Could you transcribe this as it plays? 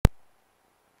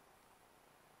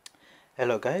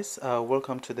Hello guys,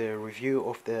 welcome to the review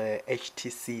of the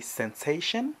HTC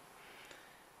Sensation.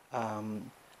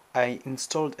 I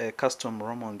installed a custom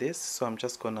ROM on this, so I'm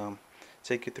just gonna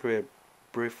take you through a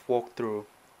brief walkthrough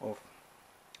of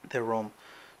the ROM.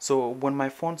 So when my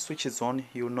phone switches on,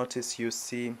 you'll notice you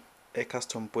see a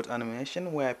custom boot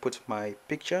animation where I put my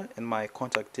picture and my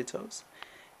contact details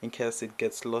in case it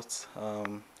gets lost.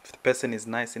 If the person is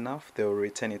nice enough, they'll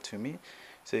return it to me.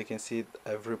 So you can see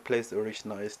I've replaced the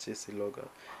original HTC logo.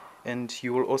 And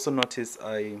you will also notice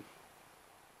I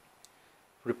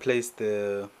replaced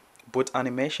the boot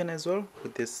animation as well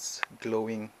with this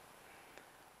glowing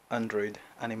Android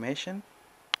animation.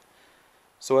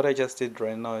 So what I just did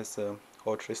right now is a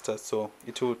hot restart, so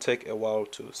it will take a while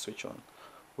to switch on.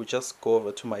 We'll just go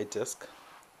over to my desk.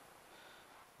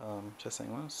 Just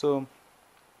hang on. So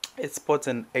it sports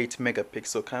an 8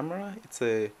 megapixel camera. It's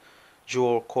a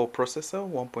dual core processor,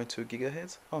 1.2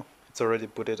 gigahertz. Oh, it's already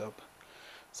booted up.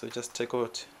 So just take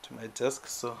out to my desk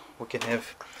so we can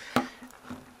have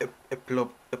a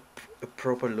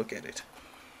proper look at it.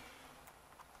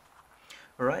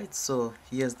 Alright, so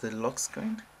here's the lock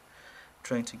screen.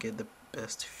 Trying to get the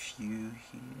best view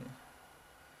here.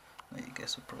 Now you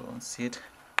guys will probably won't see it.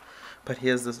 But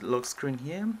here's the lock screen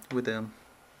here with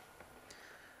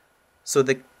so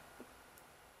the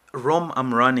ROM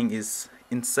I'm running is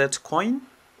InsertCoin.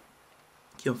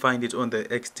 You can find it on the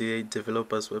XDA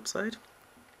developers website,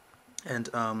 and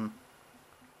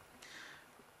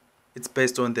it's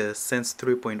based on the Sense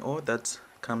 3.0 that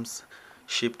comes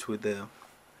shipped with the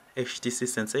HTC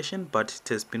Sensation, but it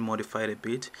has been modified a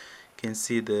bit. You can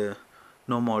see the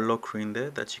normal lock screen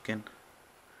there that you can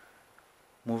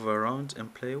move around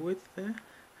and play with there.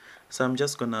 So I'm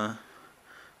just gonna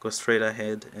go straight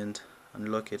ahead and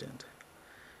unlock it and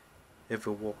have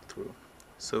a walkthrough.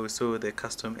 So we saw the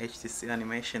custom HTC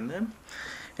animation there,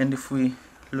 and if we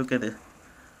look at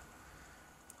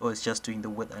it's just doing the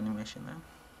wet animation there.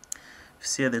 If you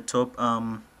see at the top,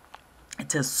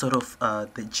 it has sort of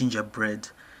the gingerbread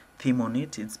theme on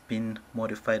it. It's been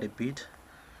modified a bit.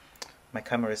 My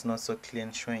camera is not so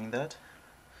clean showing that,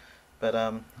 but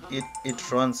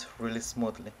it runs really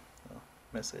smoothly.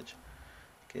 Message.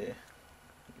 Okay,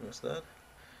 what's that?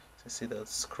 So you see that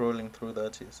scrolling through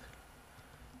that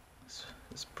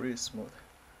it's pretty smooth.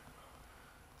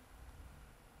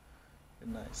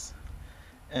 Nice.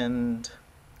 And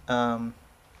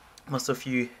most of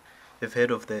you have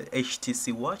heard of the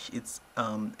HTC Watch. It's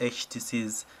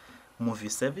HTC's movie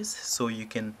service, so you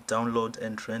can download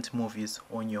and rent movies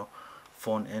on your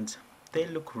phone, and they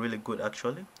look really good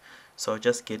actually. So I'll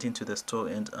just get into the store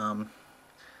and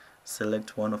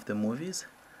select one of the movies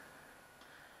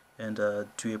and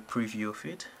do a preview of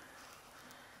it.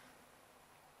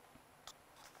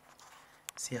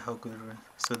 See how good.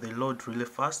 So they load really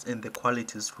fast and the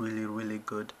quality is really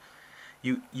good.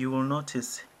 You will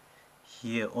notice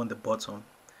here on the bottom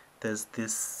there's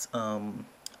this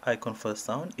icon for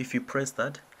sound. If you press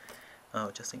that, I'll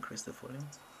just increase the volume.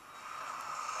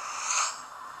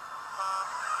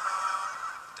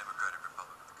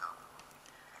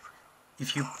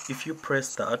 If you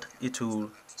press that, it will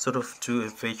sort of do a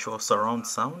virtual surround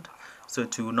sound. So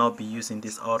it will now be using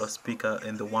this outer speaker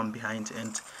and the one behind,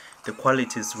 and the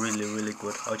quality is really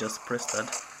good. I'll just press that.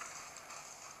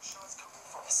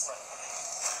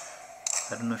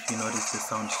 I don't know if you notice the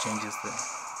sound changes there,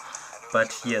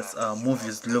 but yes,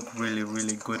 movies look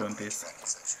really good on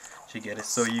this. You get it.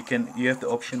 So you have the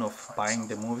option of buying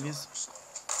the movies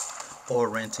or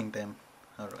renting them.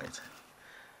 Alright,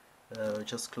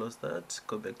 just close that,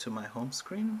 go back to my home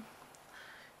screen.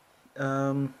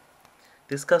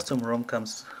 This custom ROM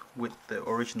comes with the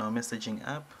original messaging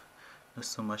app, not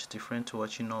so much different to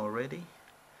what you know already.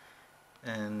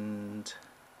 And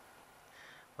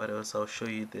what else? I'll show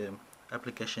you the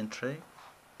application tray.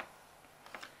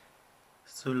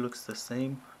 Still looks the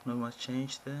same, not much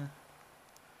change there.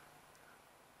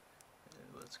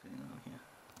 What's going on here?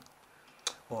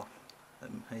 Oh,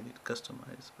 I made it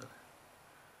customized, but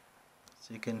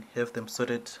so you can have them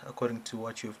sorted according to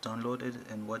what you've downloaded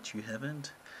and what you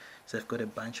haven't. So I've got a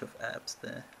bunch of apps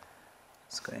there.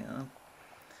 What's going on?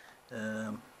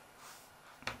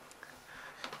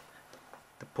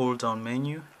 The pull down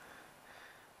menu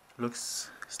looks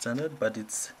standard, but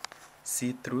it's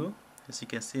see-through. As you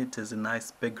can see, it has a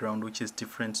nice background which is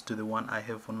different to the one I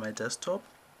have on my desktop.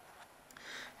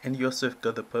 And you also have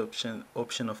got the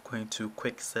option of going to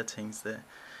quick settings there,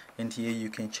 and here you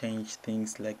can change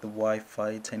things like the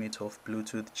Wi-Fi, turn it off,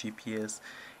 Bluetooth, GPS,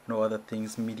 other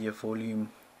things, media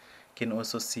volume. You can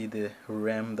also see the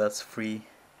RAM that's free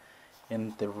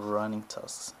and the running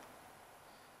tasks.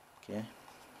 Okay,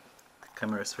 the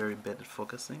camera is very bad at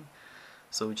focusing.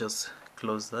 so just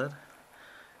close that.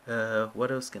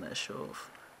 What else can I show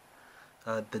off?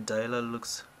 The dialer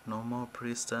looks normal,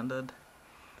 pretty standard,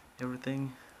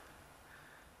 everything.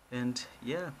 And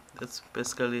yeah, that's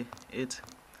basically it.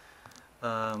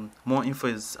 More info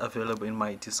is available in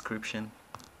my description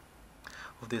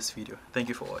of this video. Thank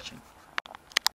you for watching.